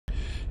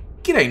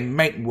G'day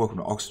mate and welcome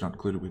to Oxygen Not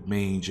Included with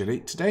me, Jetty.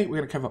 Today we're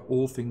going to cover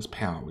all things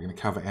power. We're going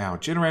to cover our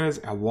generators,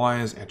 our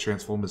wires, our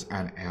transformers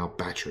and our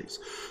batteries.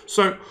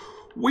 So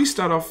we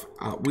start off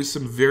with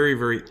some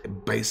very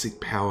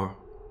basic power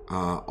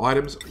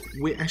items.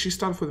 We actually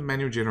start off with a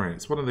manual generator.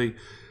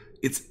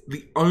 It's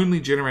the only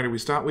generator we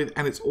start with,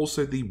 and it's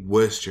also the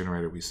worst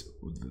generator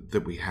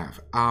that we have.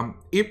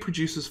 It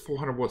produces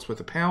 400 watts worth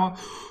of power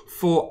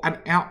for an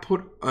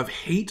output of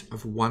heat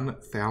of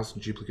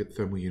 1,000 duplicate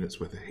thermal units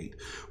worth of heat,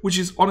 which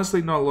is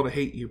honestly not a lot of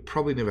heat. You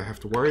probably never have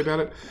to worry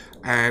about it.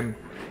 And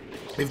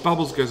if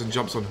Bubbles goes and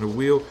jumps on her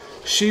wheel,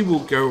 she will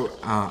go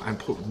and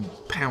put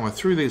power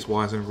through these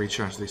wires and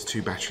recharge these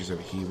two batteries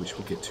over here, which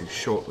we'll get to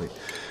shortly.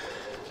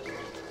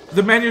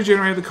 The manual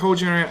generator, the coal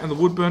generator, and the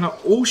wood burner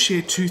all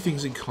share two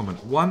things in common.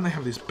 One, they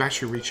have this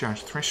battery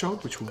recharge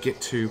threshold, which we'll get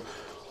to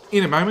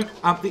in a moment.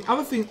 The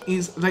other thing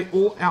is they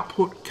all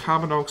output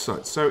carbon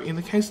dioxide. So in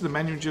the case of the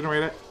manual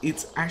generator,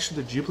 it's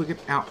actually the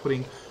duplicate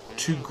outputting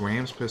 2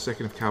 grams per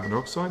second of carbon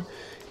dioxide.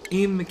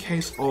 In the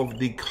case of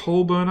the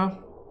coal burner,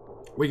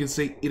 we can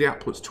see it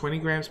outputs 20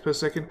 grams per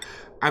second,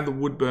 and the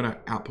wood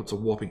burner outputs a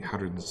whopping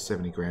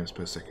 170 grams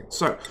per second.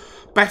 So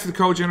back to the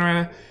coal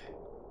generator.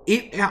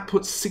 It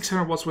outputs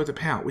 600 watts worth of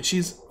power, which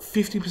is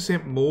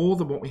 50% more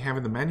than what we have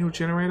in the manual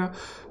generator.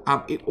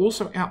 It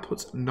also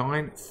outputs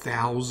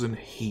 9,000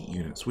 heat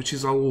units, which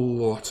is a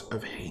lot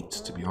of heat,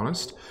 to be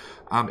honest.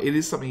 It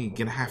is something you're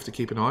going to have to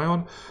keep an eye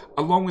on.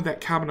 Along with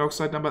that carbon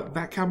dioxide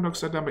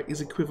number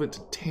is equivalent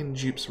to 10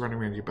 dupes running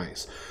around your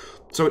base.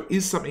 So it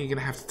is something you're going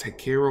to have to take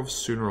care of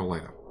sooner or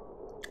later.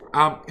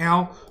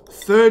 Our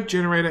third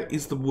generator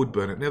is the wood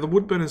burner. Now, the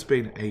wood burner has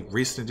been a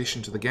recent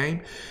addition to the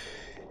game.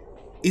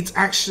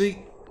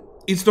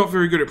 It's not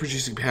very good at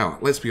producing power,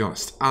 let's be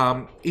honest.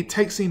 It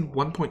takes in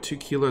 1.2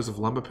 kilos of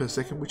lumber per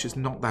second, which is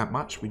not that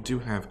much. We do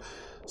have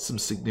some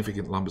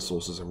significant lumber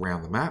sources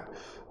around the map.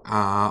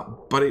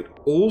 But it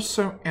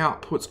also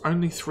outputs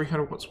only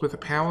 300 watts worth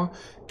of power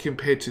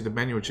compared to the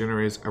manual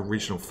generator's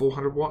original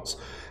 400 watts.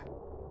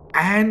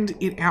 And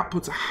it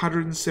outputs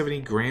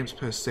 170 grams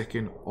per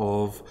second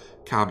of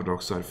carbon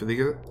dioxide for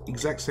the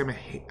exact same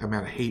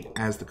amount of heat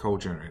as the coal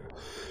generator.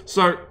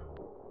 So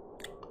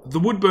the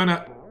wood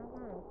burner,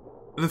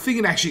 the thing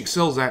it actually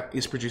excels at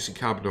is producing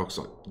carbon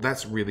dioxide.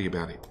 That's really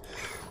about it.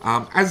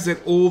 As I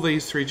said, all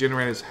these three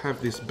generators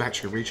have this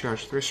battery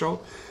recharge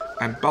threshold,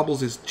 and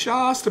Bubbles is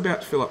just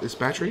about to fill up this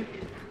battery.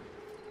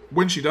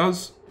 When she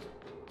does...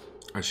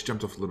 Oh, she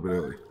jumped off a little bit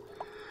early.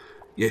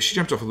 Yeah, she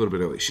jumped off a little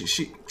bit early.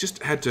 She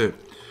just had to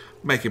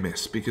make a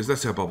mess, because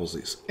that's how Bubbles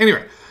is.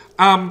 Anyway,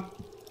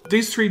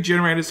 these three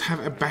generators have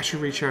a battery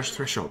recharge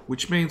threshold,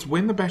 which means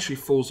when the battery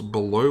falls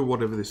below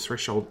whatever this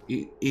threshold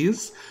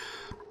is,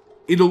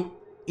 it'll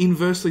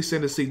inversely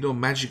send a signal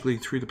magically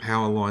through the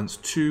power lines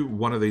to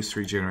one of these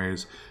three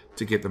generators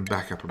to get them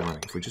back up and running.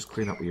 If we just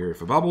clean up the area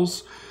for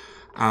Bubbles,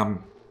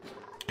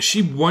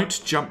 she won't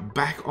jump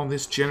back on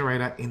this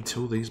generator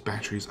until these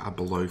batteries are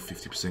below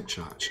 50%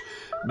 charge.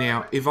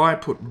 Now, if I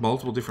put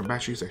multiple different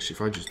batteries, actually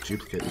if I just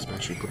duplicate this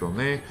battery, put it on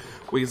there,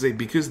 we can see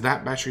because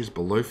that battery is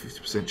below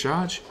 50%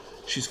 charge,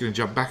 she's going to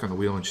jump back on the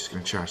wheel and she's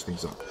going to charge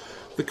things up.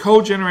 The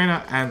coal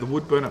generator and the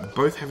wood burner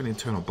both have an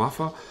internal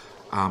buffer.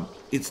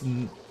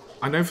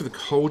 I know for the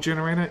coal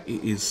generator,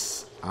 it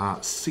is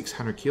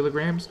 600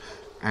 kilograms,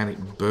 and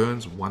it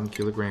burns 1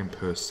 kilogram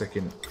per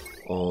second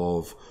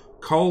of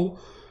coal.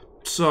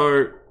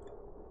 So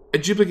a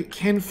duplicate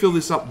can fill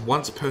this up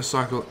once per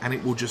cycle, and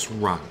it will just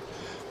run.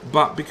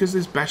 But because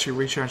there's battery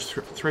recharge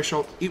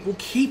threshold, it will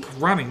keep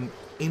running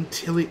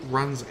until it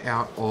runs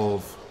out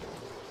of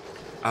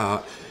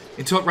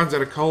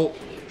coal,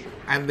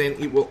 and then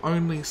it will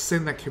only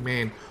send that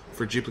command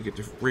for a duplicate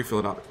to refill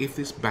it up if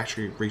this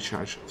battery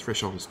recharge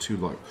threshold is too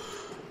low.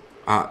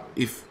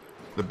 If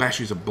the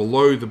batteries are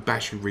below the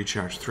battery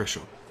recharge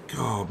threshold.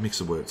 God,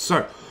 mix of words.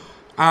 So,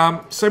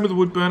 same with the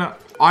wood burner.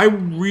 I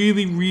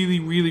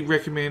really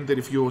recommend that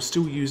if you're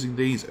still using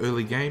these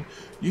early game,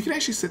 you can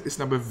actually set this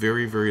number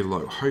very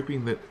low,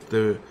 hoping that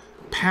the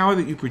power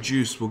that you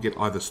produce will get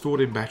either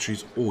stored in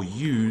batteries or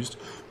used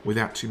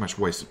without too much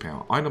wasted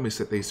power. I normally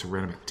set these to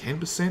around about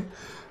 10%.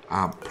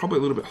 Probably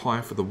a little bit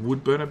higher for the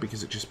wood burner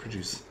because it just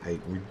produces a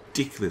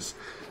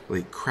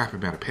ridiculously crap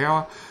amount of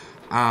power.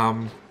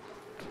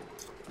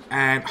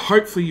 And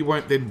hopefully you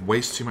won't then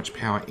waste too much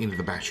power into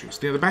the batteries.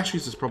 Now the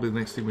batteries is probably the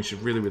next thing we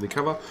should really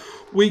cover.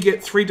 We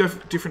get three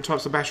different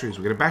types of batteries.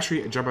 We get a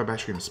battery, a jumbo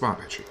battery, and a smart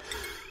battery.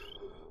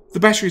 The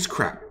battery is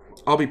crap.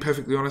 I'll be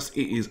perfectly honest,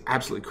 it is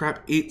absolutely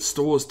crap. It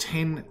stores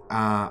 10,000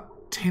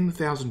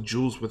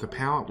 joules worth of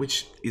power,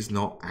 which is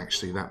not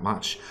actually that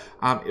much.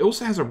 It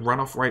also has a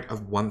runoff rate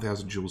of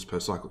 1,000 joules per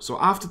cycle. So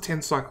after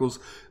 10 cycles,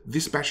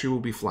 this battery will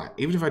be flat.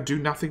 Even if I do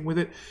nothing with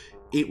it,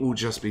 it will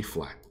just be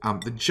flat.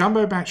 The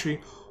jumbo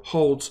battery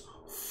holds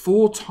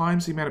 4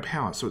 times the amount of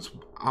power, so it's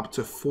up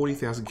to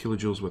 40,000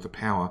 kilojoules worth of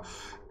power,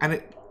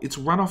 and its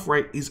runoff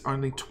rate is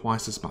only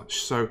twice as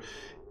much. So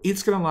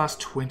it's going to last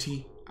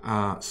 20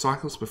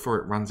 cycles before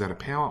it runs out of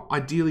power.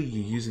 Ideally,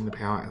 you're using the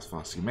power as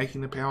fast as you're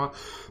making the power,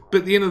 but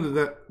at the end of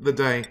the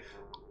day,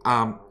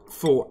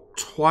 for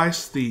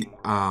twice the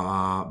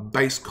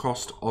base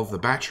cost of the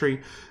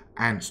battery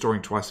and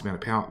storing twice the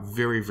amount of power.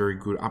 Very, very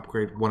good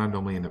upgrade. One I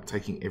normally end up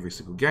taking every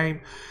single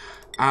game.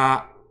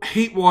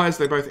 Heat-wise,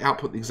 they both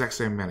output the exact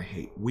same amount of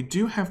heat. We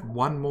do have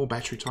one more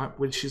battery type,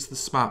 which is the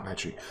smart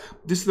battery.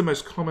 This is the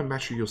most common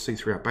battery you'll see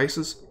throughout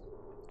bases,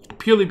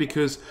 purely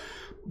because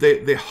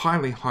they're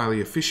highly,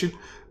 highly efficient.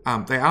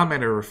 They are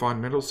made out of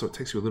refined metals, so it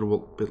takes you a little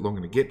bit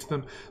longer to get to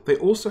them. They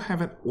also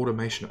have an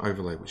automation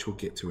overlay, which we'll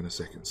get to in a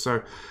second.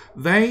 So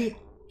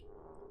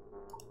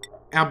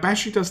our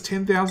battery does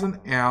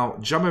 10,000. Our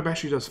jumbo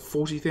battery does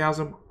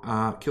 40,000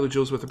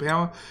 kilojoules worth of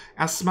power.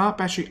 Our smart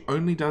battery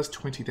only does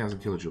 20,000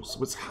 kilojoules.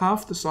 So it's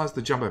half the size of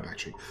the jumbo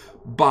battery.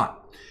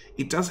 But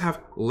it does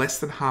have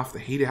less than half the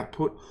heat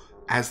output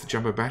as the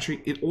jumbo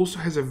battery. It also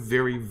has a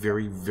very,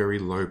 very, very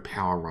low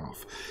power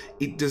runoff.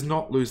 It does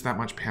not lose that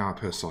much power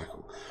per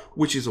cycle,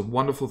 which is a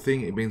wonderful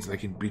thing. It means they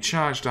can be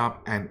charged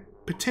up and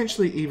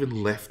potentially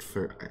even left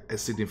for a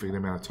significant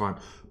amount of time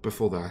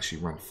before they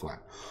actually run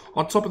flat.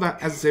 On top of that,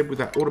 as I said, with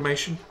that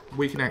automation,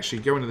 we can actually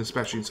go into this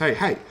battery and say,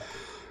 hey,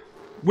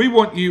 we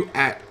want you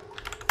at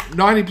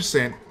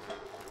 90%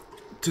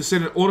 to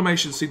send an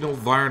automation signal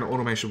via an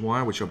automation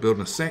wire, which I'll build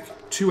in a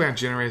sec, to our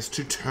generators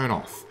to turn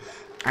off.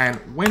 And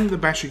when the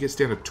battery gets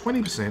down to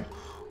 20%,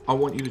 I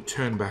want you to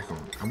turn back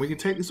on. And we can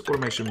take this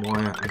automation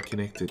wire and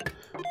connect it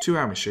to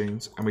our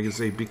machines. And we can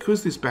see,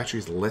 because this battery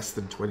is less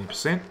than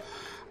 20%,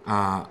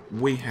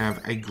 we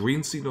have a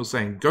green signal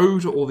saying go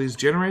to all these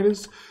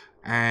generators,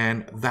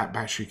 and that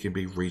battery can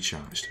be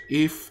recharged.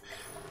 If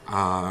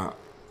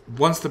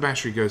once the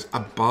battery goes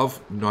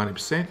above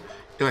 90%,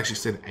 it'll actually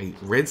send a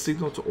red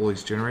signal to all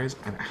these generators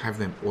and have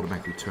them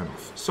automatically turn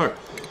off. So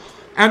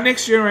our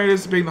next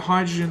generators, being the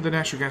hydrogen, the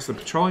natural gas, the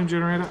petroleum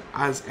generator,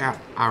 are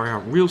our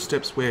real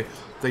steps where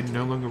they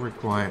no longer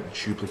require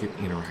duplicate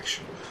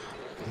interaction.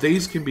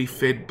 These can be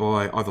fed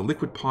by either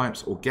liquid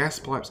pipes or gas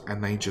pipes,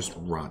 and they just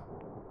run.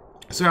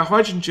 So our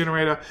hydrogen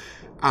generator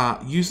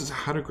uses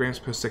 100 grams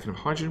per second of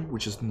hydrogen,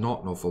 which is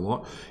not an awful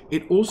lot.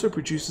 It also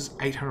produces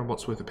 800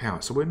 watts worth of power.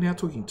 So we're now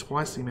talking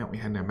twice the amount we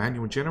had in our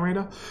manual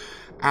generator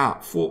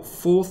for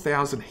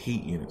 4,000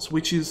 heat units,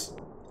 which is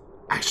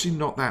actually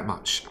not that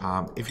much.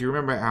 If you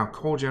remember, our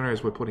coal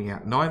generators were putting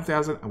out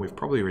 9,000, and we've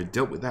probably already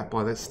dealt with that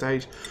by that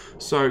stage.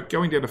 So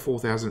going down to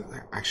 4,000 is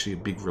actually a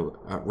big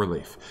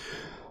relief.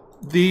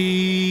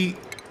 The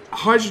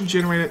hydrogen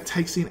generator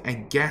takes in a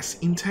gas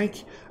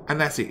intake, and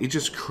that's it. It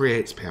just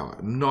creates power.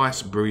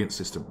 Nice, brilliant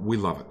system. We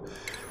love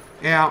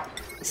it. Our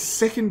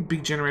second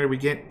big generator we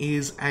get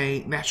is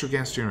a natural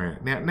gas generator.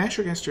 Now,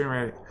 natural gas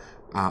generator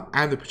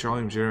and the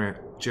petroleum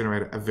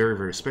generator are very,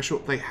 very special.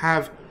 They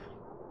have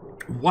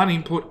one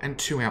input and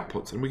two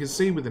outputs, and we can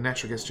see with the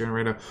natural gas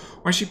generator,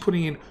 we're actually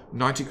putting in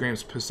 90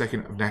 grams per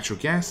second of natural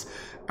gas,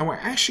 and we're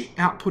actually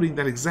outputting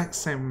that exact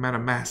same amount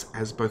of mass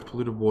as both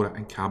polluted water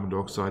and carbon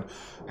dioxide.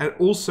 And it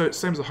also,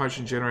 same as the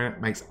hydrogen generator,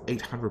 makes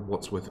 800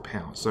 watts worth of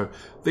power. So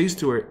these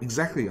two are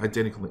exactly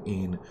identical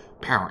in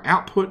power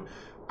output.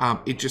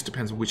 It just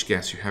depends on which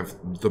gas you have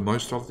the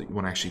most of that you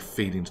want to actually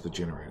feed into the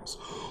generators.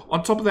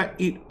 On top of that,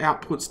 it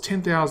outputs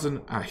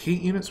 10,000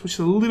 heat units, which is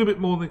a little bit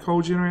more than the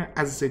coal generator.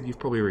 As I said, you've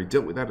probably already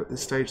dealt with that at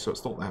this stage, so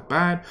it's not that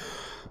bad.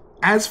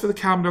 As for the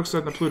carbon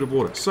dioxide and the polluted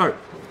water, so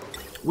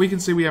we can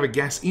see we have a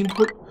gas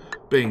input,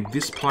 being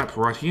this pipe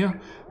right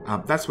here.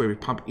 That's where we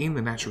pump in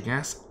the natural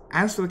gas.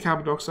 As for the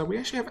carbon dioxide, we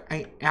actually have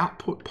an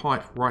output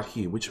pipe right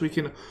here, which we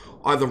can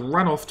either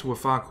run off to a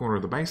far corner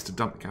of the base to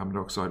dump the carbon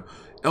dioxide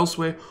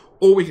elsewhere,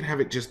 or we can have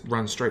it just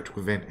run straight to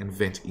a vent and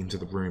vent into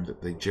the room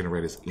that the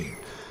generator's in.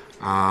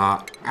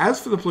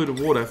 As for the polluted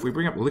water, if we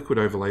bring up liquid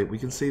overlay, we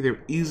can see there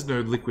is no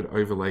liquid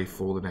overlay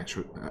for the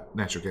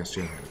natural gas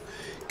generator.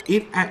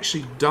 It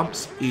actually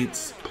dumps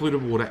its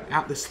polluted water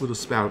out this little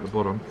spout at the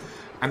bottom,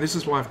 and this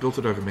is why I've built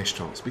it over mesh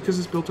tiles. Because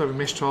it's built over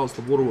mesh tiles,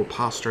 the water will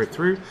pass straight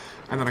through,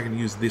 and then I can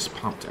use this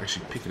pump to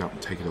actually pick it up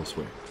and take it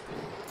elsewhere.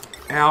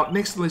 Our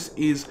next list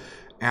is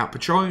our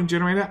petroleum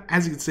generator.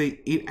 As you can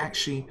see, it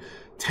actually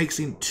takes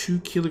in 2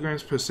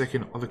 kilograms per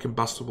second of a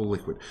combustible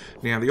liquid.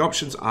 Now, the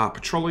options are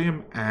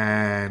petroleum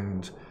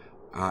and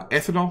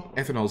ethanol.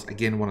 Ethanol is,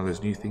 again, one of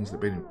those new things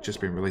that have just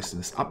been released in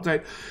this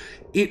update.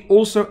 It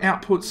also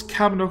outputs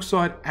carbon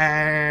dioxide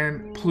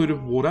and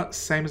polluted water,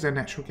 same as our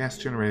natural gas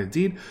generator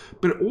did,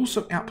 but it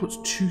also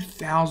outputs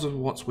 2,000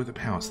 watts worth of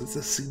power. So it's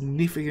a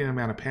significant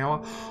amount of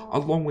power,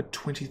 along with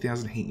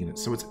 20,000 heat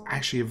units. So it's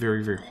actually a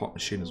very, very hot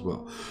machine as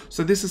well.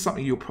 So this is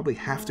something you'll probably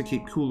have to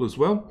keep cool as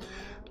well.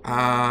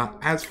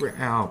 As for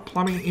our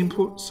plumbing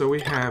input, so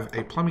we have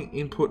a plumbing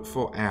input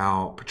for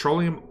our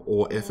petroleum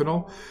or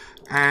ethanol,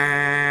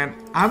 and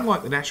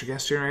unlike the natural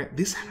gas generator,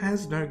 this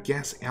has no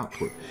gas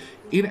output.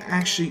 It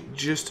actually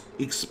just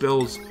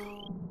expels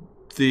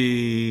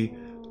the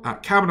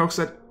carbon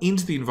dioxide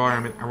into the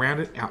environment around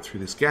it, out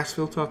through this gas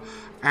filter,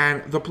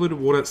 and the polluted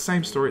water,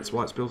 same story. It's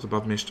why it's built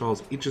above mesh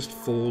tiles. It just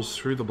falls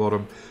through the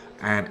bottom,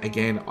 and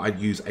again, I'd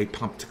use a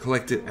pump to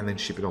collect it and then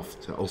ship it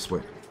off to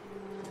elsewhere.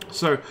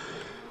 So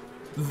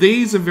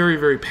These are very,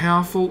 very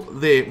powerful.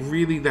 They're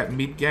really that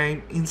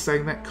mid-game. In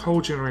saying that,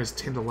 coal generators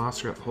tend to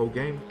last throughout the whole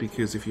game,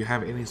 because if you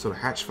have any sort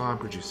of hatch farm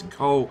producing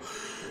coal,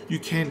 you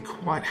can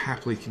quite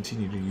happily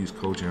continue to use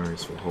coal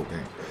generators for the whole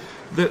game.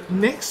 The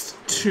next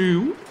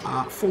two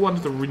fall under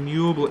the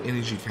renewable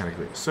energy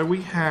category. So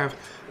we have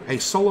a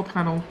solar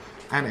panel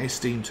and a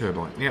steam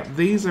turbine. Now,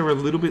 these are a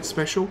little bit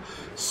special.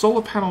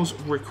 Solar panels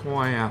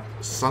require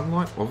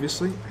sunlight,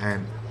 obviously,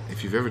 and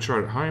if you've ever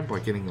tried at home by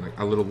getting like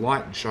a little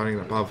light and shining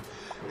it above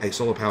a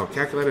solar powered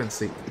calculator and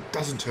see it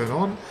doesn't turn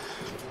on,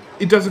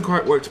 it doesn't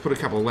quite work to put a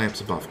couple of lamps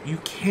above. You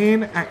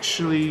can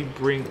actually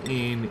bring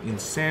in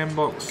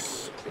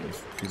Sandbox,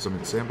 because I'm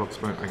in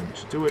Sandbox mode, I can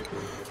actually do it.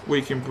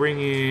 We can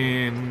bring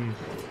in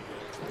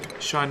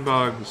Shine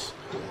Bugs,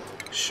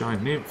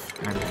 Shine Nymph,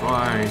 and if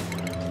I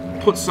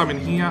put some in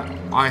here,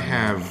 I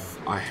have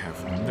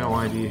no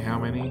idea how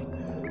many.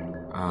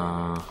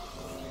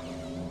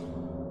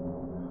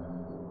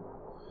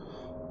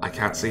 I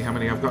can't see how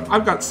many I've got.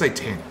 I've got, say,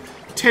 10.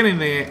 10 in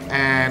there,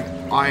 and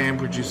I am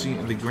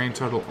producing the grand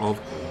total of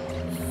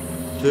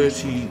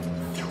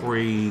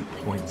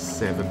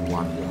 33.71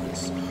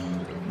 watts.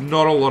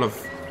 Not a lot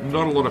of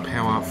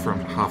power from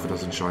half a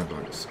dozen Shine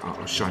Bugs,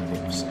 or Shine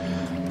Nymphs.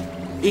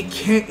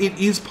 It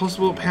is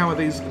possible to power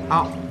these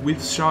up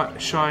with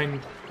Shine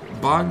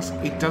Bugs.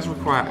 It does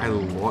require a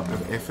lot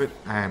of effort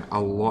and a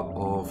lot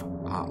of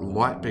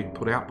light being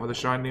put out by the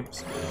Shine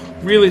Nymphs.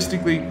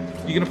 Realistically,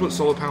 you're going to put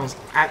solar panels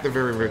at the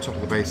very, very top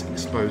of the base,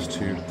 exposed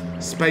to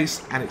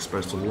space and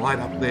exposed to light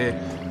up there,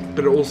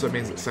 but it also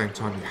means at the same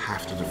time you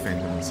have to defend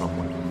them in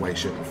some way,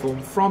 shape or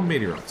form from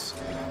meteorites.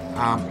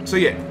 So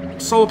yeah,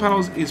 solar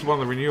panels is one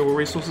of the renewable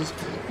resources.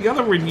 The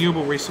other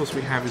renewable resource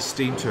we have is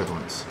steam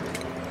turbines.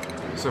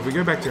 So if we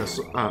go back to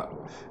our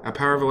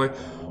power overlay,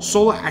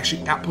 solar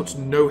actually outputs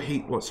no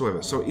heat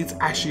whatsoever. So it's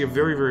actually a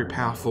very, very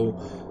powerful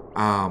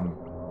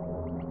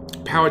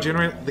power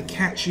generator. The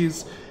catch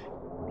is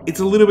it's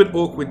a little bit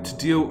awkward to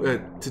deal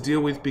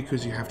with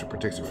because you have to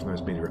protect it from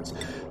those meteorites.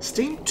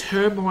 Steam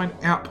turbine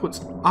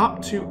outputs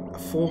up to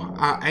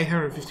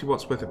 850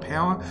 watts worth of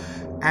power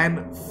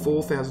and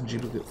 4,000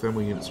 gigabit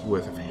thermal units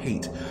worth of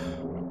heat.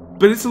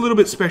 But it's a little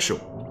bit special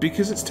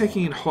because it's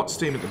taking in hot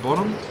steam at the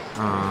bottom.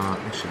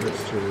 Actually,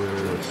 let's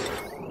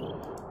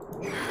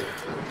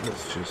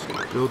just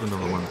build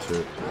another one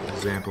to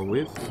example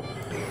with.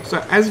 So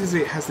as you can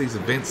see, it has these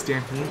vents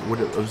down here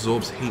where it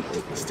absorbs heat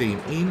steam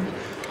in,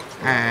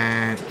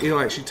 and it'll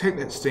actually take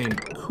that steam,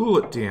 cool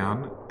it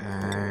down,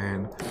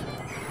 and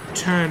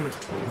turn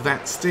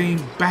that steam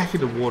back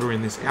into water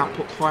in this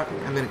output pipe,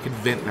 and then it can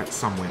vent that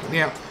somewhere.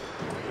 Now,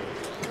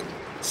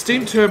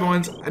 steam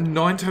turbines are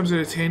 9 times out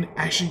of 10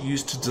 actually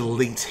used to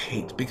delete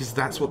heat, because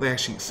that's what they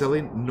actually excel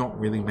in, not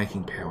really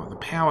making power. The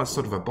power is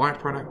sort of a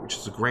byproduct, which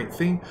is a great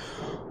thing,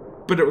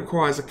 but it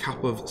requires a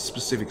couple of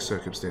specific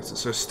circumstances.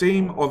 So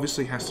steam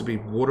obviously has to be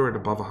water at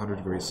above 100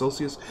 degrees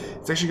Celsius.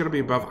 It's actually got to be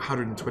above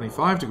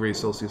 125 degrees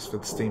Celsius for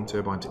the steam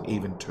turbine to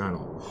even turn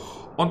on.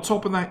 On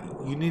top of that,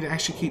 you need to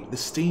actually keep the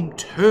steam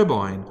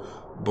turbine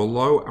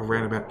below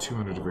around about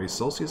 200 degrees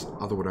Celsius,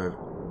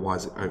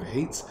 otherwise it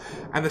overheats.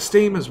 And the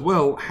steam as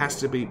well has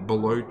to be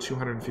below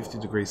 250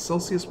 degrees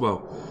Celsius.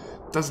 Well,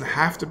 doesn't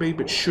have to be,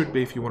 but should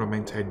be if you want to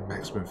maintain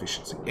maximum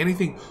efficiency.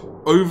 Anything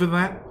over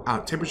that,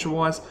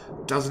 temperature-wise,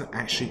 doesn't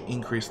actually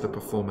increase the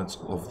performance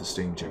of the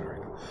steam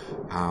generator.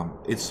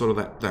 It's sort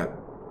of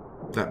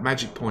that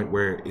magic point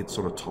where it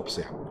sort of tops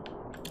out.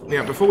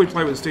 Now, before we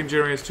play with the steam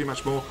generators too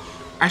much more,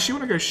 I actually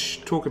want to go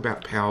talk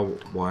about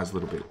power-wise a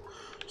little bit.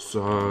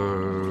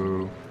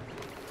 So,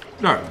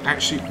 no,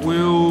 actually,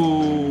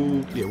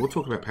 we'll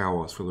talk about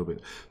power-wise for a little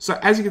bit. So,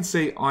 as you can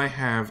see, I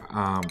have,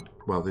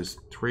 well, there's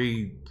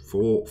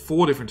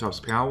four different types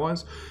of power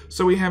wires.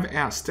 So we have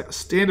our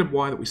standard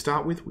wire that we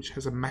start with, which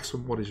has a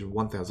maximum wattage of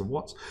 1000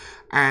 watts.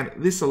 And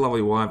this is a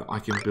lovely wire that I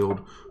can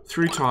build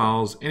through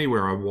tiles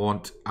anywhere I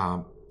want.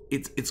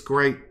 It's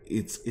great.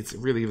 It's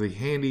really, really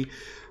handy.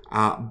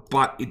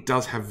 But it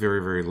does have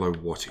very, very low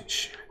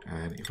wattage.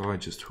 And if I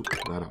just hook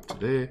that up to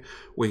there,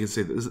 we can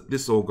see that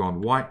this is all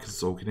gone white because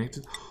it's all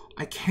connected.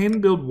 I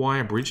can build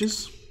wire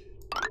bridges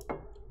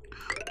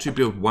to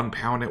build one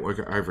power network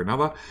over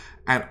another.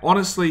 And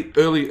honestly,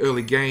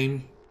 early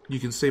game, you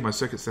can see my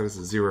circuit status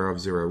is 0 of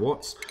 0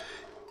 watts.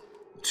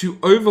 To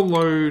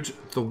overload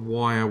the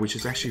wire, which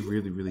is actually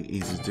really, really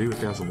easy to do,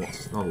 1000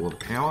 watts is not a lot of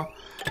power.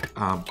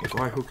 If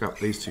I hook up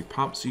these two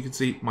pumps, you can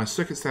see my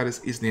circuit status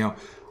is now,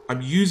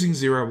 I'm using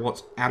 0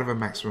 watts out of a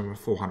maximum of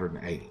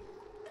 480.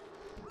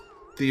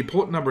 The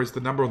important number is the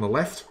number on the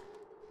left,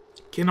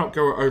 cannot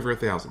go over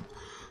 1000.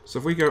 So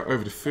if we go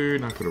over to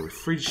food and I put a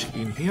fridge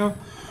in here,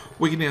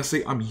 we can now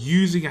see I'm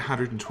using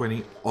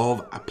 120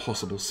 of a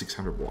possible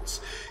 600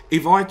 watts.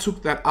 If I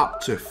took that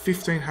up to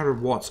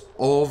 1500 watts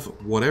of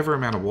whatever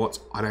amount of watts,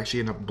 I'd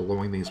actually end up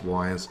blowing these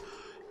wires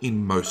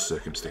in most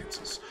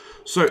circumstances.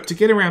 So to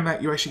get around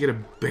that, you actually get a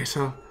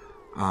better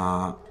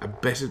a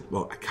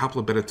couple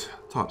of better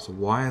types of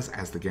wires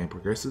as the game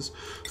progresses.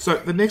 So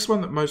the next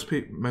one that most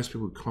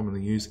people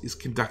commonly use is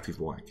conductive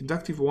wire.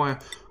 Conductive wire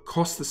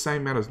costs the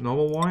same amount as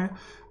normal wire,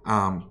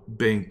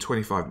 being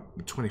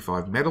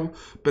 25 metal,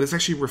 but it's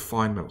actually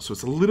refined metal, so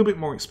it's a little bit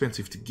more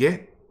expensive to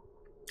get,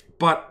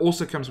 but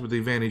also comes with the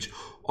advantage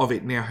of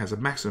it now has a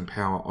maximum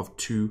power of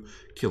 2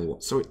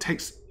 kilowatts. So it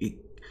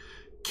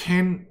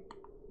can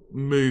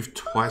move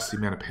twice the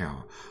amount of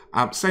power.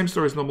 Same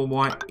story as normal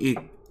wire.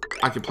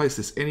 I can place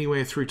this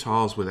anywhere through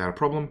tiles without a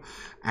problem,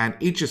 and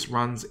it just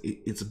runs.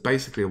 It's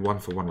basically a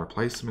 1-for-1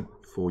 replacement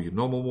for your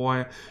normal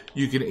wire.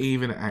 You can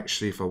even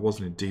actually, if I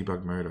wasn't in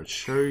debug mode, I'd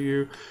show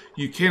you.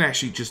 You can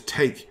actually just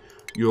take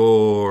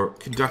your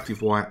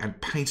conductive wire and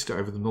paint it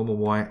over the normal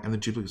wire, and the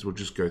duplicates will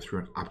just go through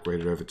and upgrade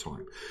it over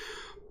time.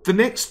 The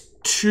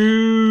next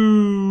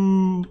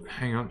two...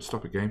 Hang on,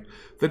 stop it game.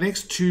 The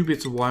next two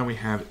bits of wire we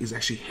have is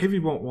actually heavy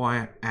watt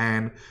wire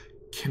and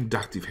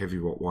conductive heavy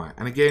watt wire.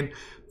 And again,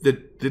 the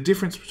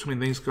difference between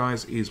these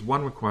guys is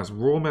one requires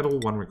raw metal,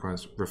 one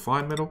requires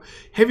refined metal.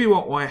 Heavy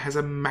watt wire has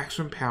a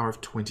maximum power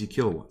of 20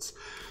 kilowatts.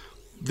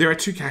 There are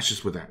two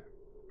catches with that.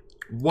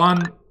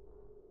 One,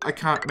 I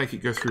can't make it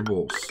go through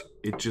walls.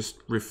 It just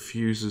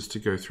refuses to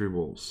go through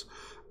walls.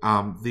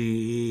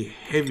 The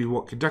heavy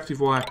watt conductive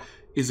wire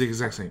is the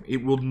exact same.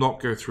 It will not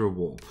go through a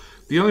wall.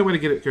 The only way to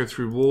get it to go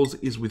through walls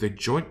is with a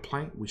joint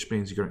plate, which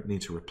means you're going to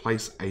need to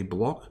replace a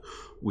block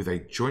with a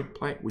joint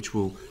plate, which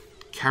will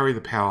carry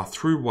the power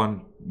through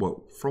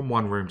from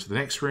one room to the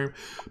next room.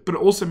 But it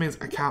also means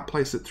I can't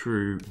place it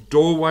through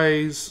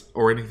doorways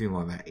or anything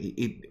like that.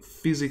 It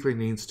physically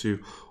needs to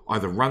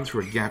either run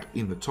through a gap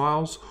in the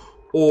tiles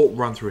or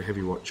run through a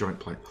heavy watt joint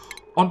plate.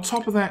 On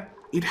top of that,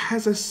 it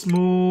has a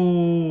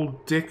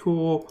small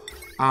decor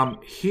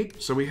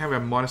hit. So we have our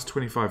minus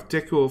 25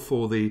 decor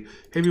for the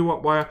heavy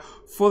watt wire.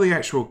 For the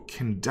actual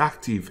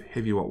conductive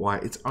heavy watt wire,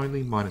 it's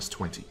only minus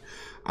 20.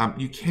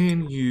 You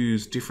can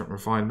use different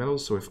refined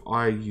metals. So if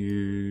I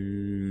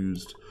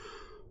used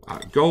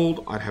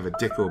gold, I'd have a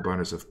decor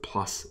bonus of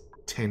plus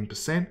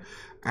 10%.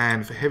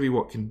 And for heavy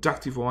watt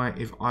conductive wire,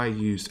 if I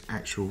used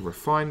actual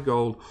refined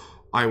gold,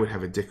 I would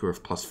have a decor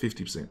of plus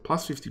 50%.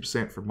 Plus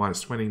 50% from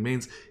minus 20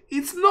 means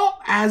it's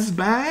not as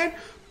bad,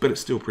 but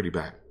it's still pretty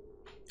bad.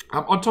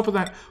 On top of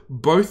that,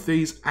 both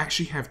these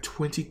actually have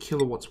 20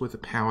 kilowatts worth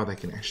of power they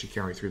can actually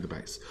carry through the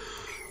base.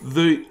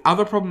 The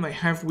other problem they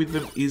have with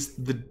them is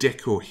the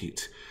decor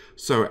hit.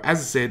 So as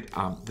I said,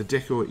 the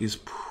decor is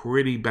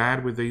pretty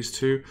bad with these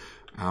two.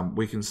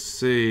 We can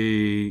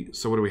see,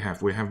 so what do we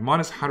have? We have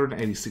minus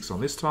 186 on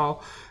this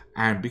tile,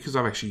 and because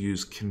I've actually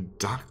used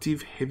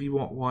conductive heavy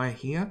watt wire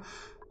here,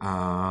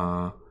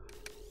 that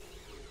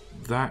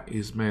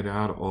is made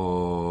out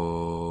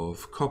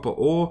of copper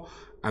ore,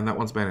 and that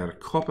one's made out of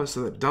copper,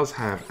 so that does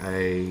have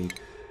a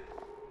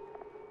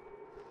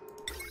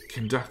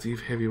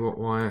conductive heavy watt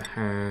wire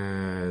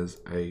has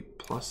a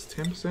plus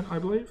 10%, I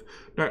believe.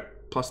 No,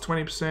 plus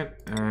 20%,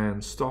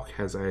 and stock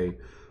has a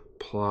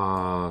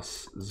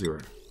plus 0.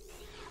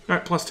 No,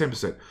 plus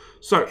 10%.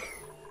 So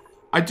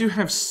I do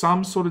have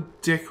some sort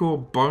of decor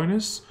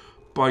bonus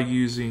by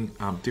using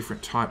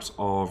different types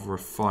of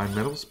refined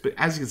metals, but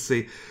as you can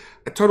see,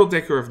 a total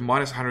decor of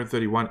minus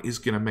 131 is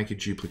going to make a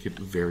duplicate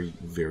very,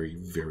 very,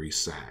 very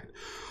sad.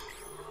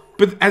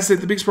 But as I said,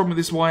 the biggest problem with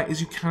this wire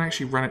is you can't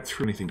actually run it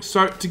through anything.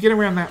 So to get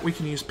around that, we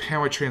can use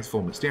power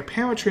transformers. Now,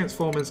 power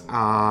transformers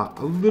are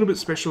a little bit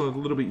special and a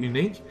little bit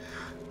unique.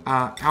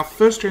 Our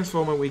first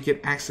transformer we get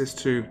access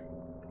to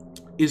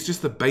is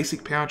just the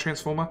basic power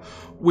transformer,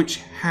 which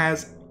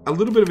has a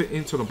little bit of an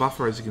internal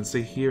buffer. As you can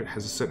see here, it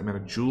has a certain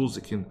amount of joules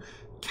it can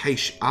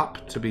cache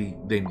up to be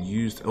then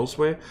used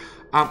elsewhere.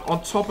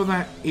 On top of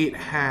that,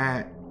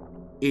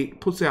 it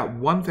puts out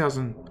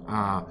 1,000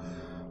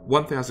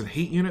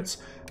 heat units,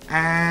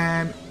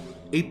 and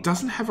it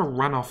doesn't have a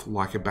runoff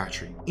like a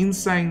battery. In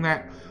saying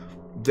that,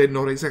 they're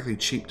not exactly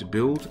cheap to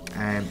build,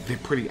 and they're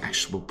pretty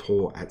actually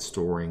poor at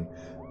storing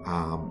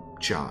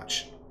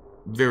charge.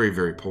 Very,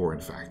 very poor, in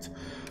fact.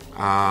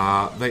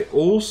 They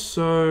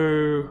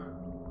also...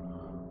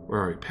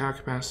 Where are we? Power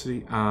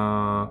capacity.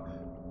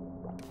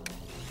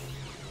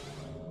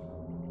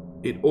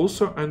 It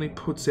also only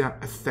puts out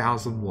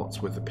 1,000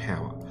 watts worth of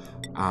power.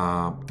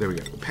 There we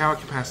go. Power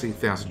capacity,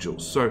 1,000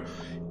 joules. So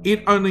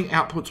it only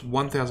outputs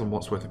 1,000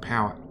 watts worth of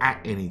power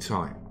at any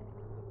time.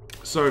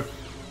 So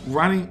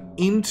running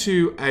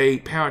into a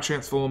power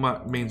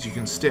transformer means you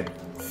can step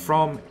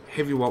from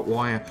heavy watt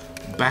wire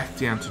back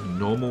down to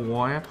normal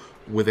wire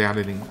without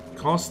any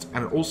cost.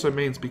 And it also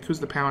means because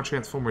the power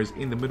transformer is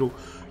in the middle,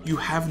 you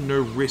have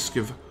no risk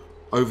of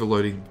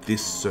overloading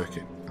this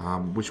circuit,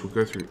 which we'll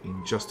go through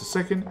in just a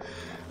second.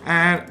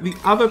 And the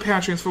other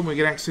power transformer we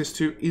get access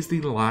to is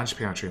the large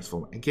power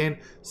transformer. Again,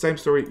 same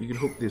story. You can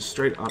hook this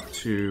straight up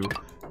to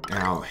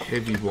our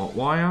heavy watt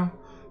wire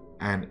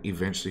and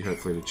eventually,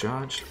 hopefully, to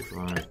charge. If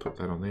I put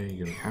that on there,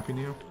 you're going to be happy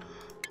now.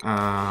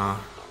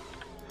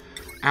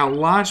 Our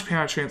large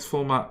power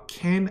transformer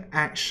can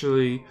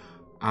actually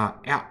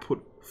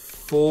output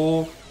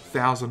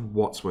 4,000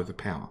 watts worth of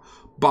power,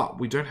 but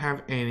we don't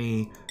have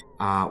any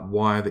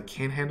wire that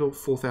can handle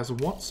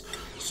 4,000 watts.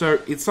 So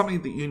it's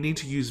something that you need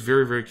to use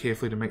very, very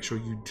carefully to make sure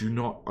you do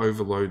not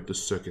overload the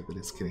circuit that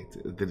it's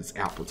connected, that its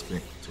output's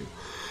connected to.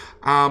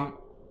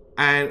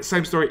 And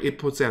same story, it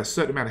puts out a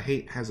certain amount of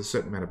heat, has a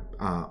certain amount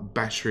of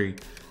battery,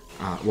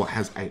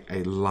 has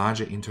a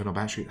larger internal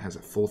battery. It has a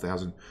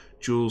 4,000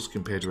 joules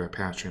compared to our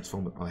power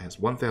transformer that only has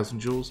 1,000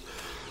 joules.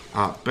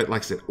 But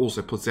like I said,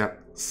 also puts out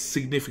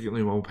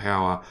significantly more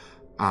power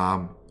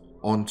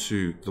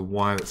onto the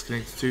wire that's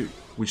connected to,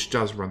 which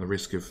does run the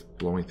risk of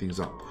blowing things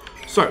up.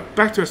 So,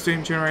 back to our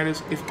steam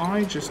generators. If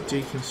I just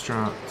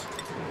deconstruct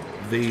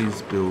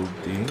these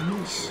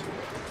buildings,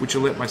 which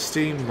will let my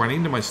steam run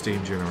into my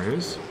steam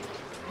generators,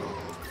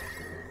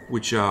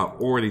 which are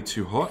already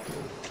too hot.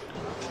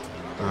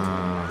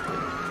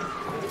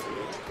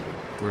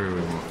 Where do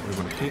we want? We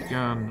want a heat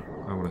gun.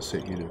 I want to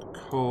set you to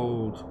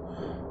cold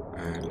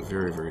and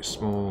very, very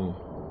small.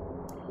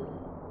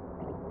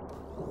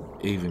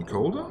 Even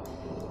colder.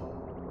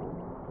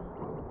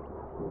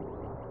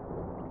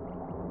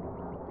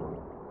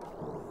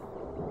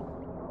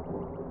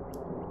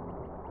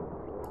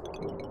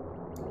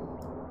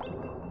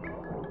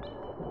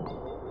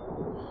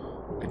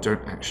 I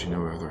don't actually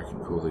know whether I can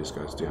cool these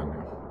guys down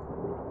now.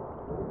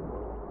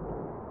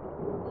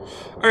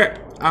 Okay,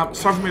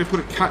 it's time for me to put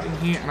a cut in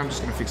here, and I'm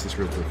just going to fix this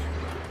real quick.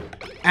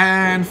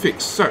 And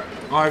fix. So,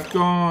 I've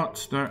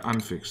got... No,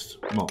 unfixed.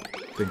 Mop.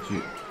 Thank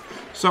you.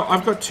 So,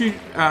 I've got two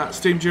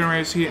steam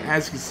generators here.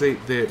 As you can see,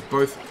 they're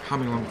both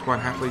humming along quite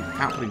happily,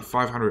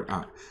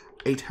 outputting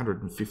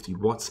 850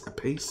 watts a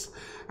piece.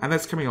 And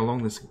that's coming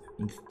along this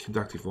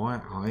conductive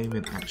wire. I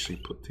even actually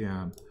put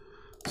down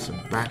some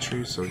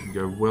batteries so we can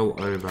go well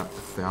over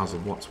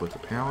 1,000 watts worth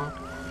of power.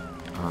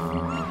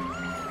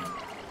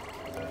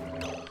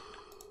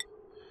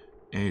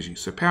 Energy.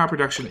 So power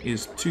production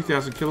is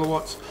 2,000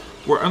 kilowatts.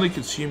 We're only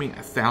consuming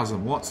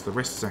 1,000 watts. The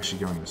rest is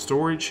actually going to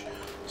storage.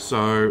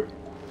 So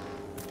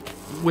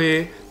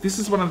this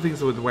is one of the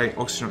things with the way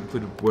Oxygen Not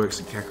Included works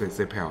and calculates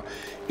their power.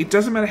 It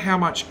doesn't matter how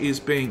much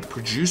is being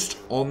produced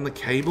on the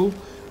cable.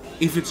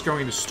 If it's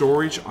going to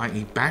storage,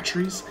 i.e.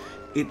 batteries,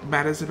 it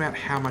matters about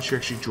how much you're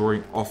actually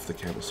drawing off the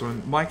cable. So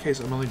in my case,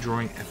 I'm only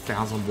drawing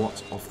 1,000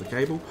 watts off the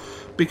cable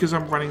because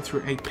I'm running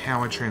through a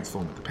power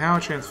transformer. The power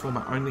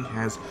transformer only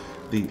has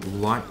the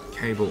light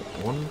cable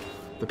on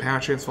the power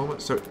transformer,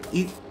 so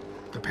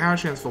the power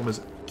transformer is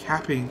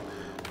capping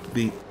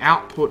the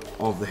output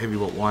of the heavy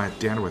watt wire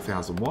down to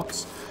 1,000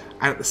 watts,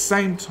 and at the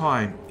same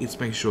time it's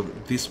making sure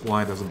that this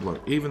wire doesn't blow.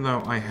 Even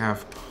though I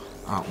have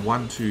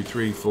 1, 2,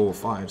 3, 4,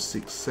 5,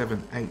 6,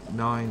 7, 8,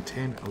 9,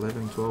 10,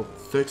 11, 12,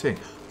 13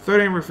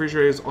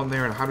 refrigerators on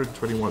there at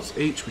 120 watts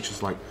each, which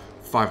is like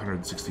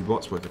 560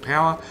 watts worth of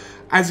power.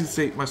 As you can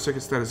see, my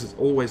circuit status is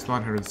always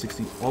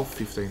 960 of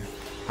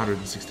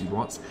 1,560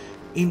 watts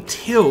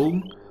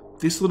until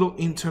this little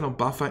internal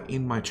buffer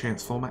in my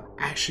transformer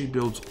actually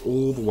builds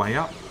all the way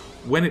up.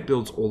 When it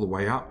builds all the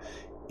way up,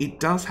 it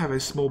does have a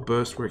small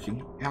burst where it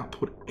can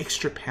output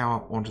extra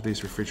power onto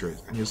these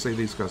refrigerators. And you'll see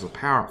these guys will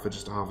power up for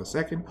just a half a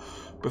second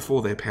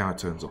before their power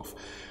turns off.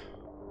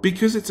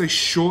 Because it's a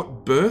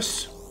short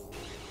burst,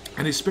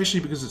 and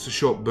especially because it's a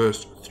short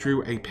burst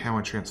through a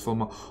power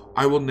transformer,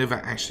 I will never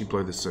actually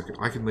blow this circuit.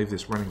 I can leave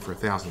this running for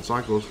 1,000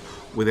 cycles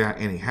without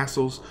any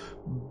hassles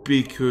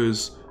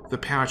because the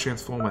power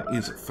transformer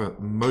is, for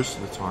most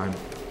of the time...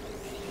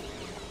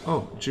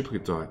 Oh,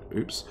 duplicate died.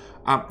 Oops.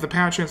 The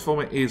power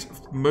transformer is,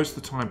 most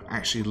of the time,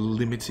 actually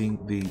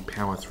limiting the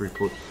power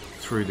throughput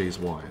through these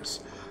wires.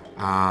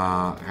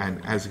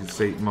 And as you can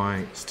see,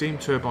 my steam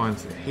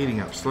turbines are heating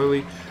up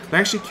slowly. They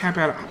actually cap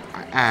out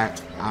at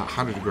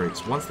 100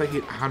 degrees. Once they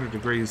hit 100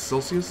 degrees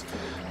Celsius,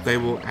 they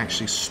will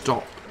actually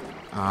stop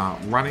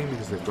running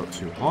because they've got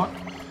too hot.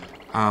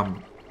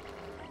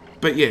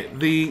 But yeah,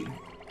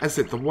 as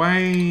I said, the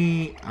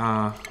way...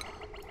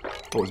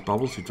 what was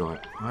Bubbles who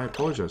died? I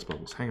apologize,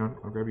 Bubbles. Hang on,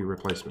 I'll grab your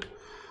replacement.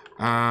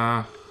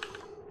 And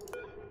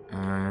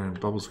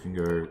Bubbles can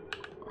go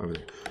over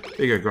there.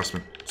 There you go,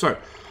 Grossman. So,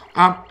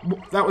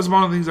 that was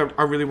one of the things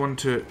I really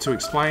wanted to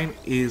explain,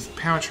 is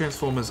power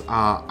transformers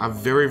are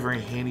very,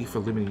 very handy for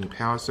limiting your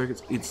power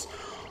circuits. It's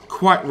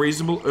quite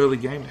reasonable early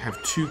game to have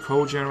 2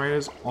 coal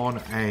generators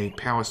on a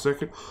power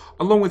circuit,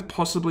 along with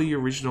possibly your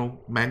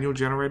original manual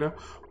generator,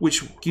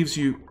 which gives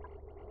you,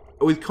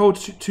 with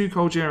two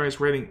coal generators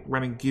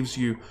running gives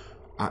you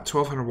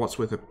 1,200 watts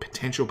worth of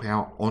potential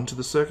power onto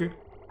the circuit.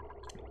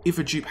 If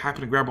a dupe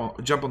happened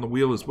to jump on the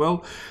wheel as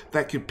well,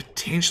 that could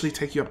potentially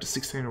take you up to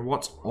 1,600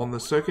 watts on the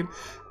circuit.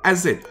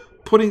 As I said,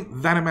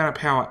 putting that amount of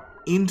power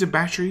into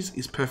batteries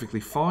is perfectly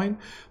fine,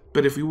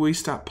 but if we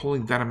start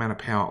pulling that amount of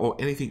power, or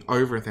anything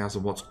over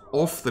 1,000 watts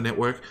off the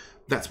network,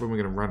 that's when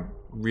we're going to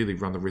really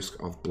run the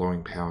risk of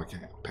blowing power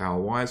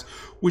wires,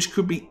 which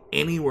could be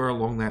anywhere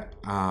along that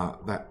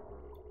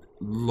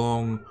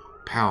long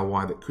power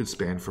wire that could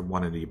span from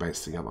one end of your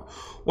base to the other.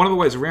 One of the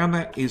ways around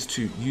that is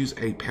to use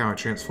a power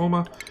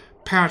transformer.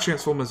 Power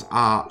transformers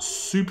are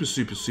super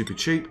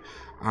cheap.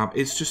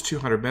 It's just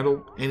 200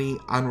 metal. Any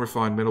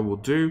unrefined metal will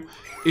do.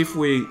 If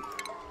we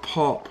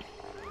pop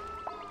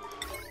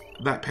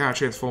that power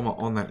transformer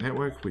on that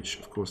network, which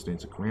of course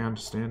needs a ground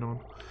to stand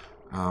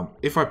on.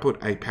 If I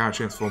put a power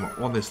transformer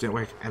on this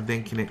network and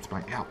then connect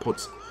my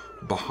outputs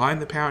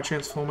behind the power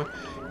transformer,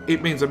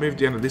 it means I move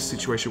down to this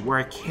situation where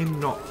I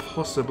cannot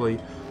possibly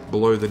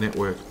blow the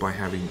network by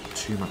having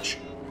too much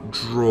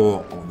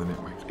draw on the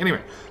network.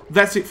 Anyway,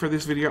 that's it for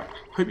this video.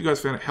 Hope you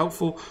guys found it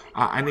helpful.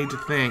 I need to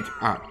thank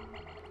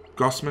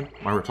Gossman,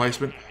 my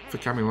replacement, for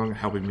coming along and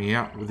helping me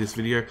out with this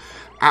video.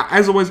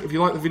 As always, if you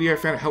like the video,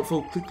 found it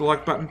helpful, click the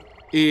like button.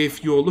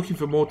 If you're looking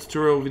for more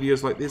tutorial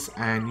videos like this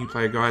and New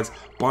Player Guides,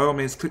 by all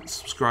means click the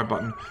subscribe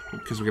button,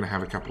 because we're going to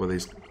have a couple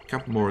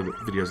more of the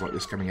videos like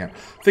this coming out.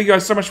 Thank you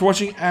guys so much for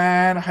watching,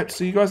 and I hope to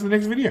see you guys in the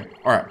next video.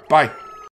 Alright, bye.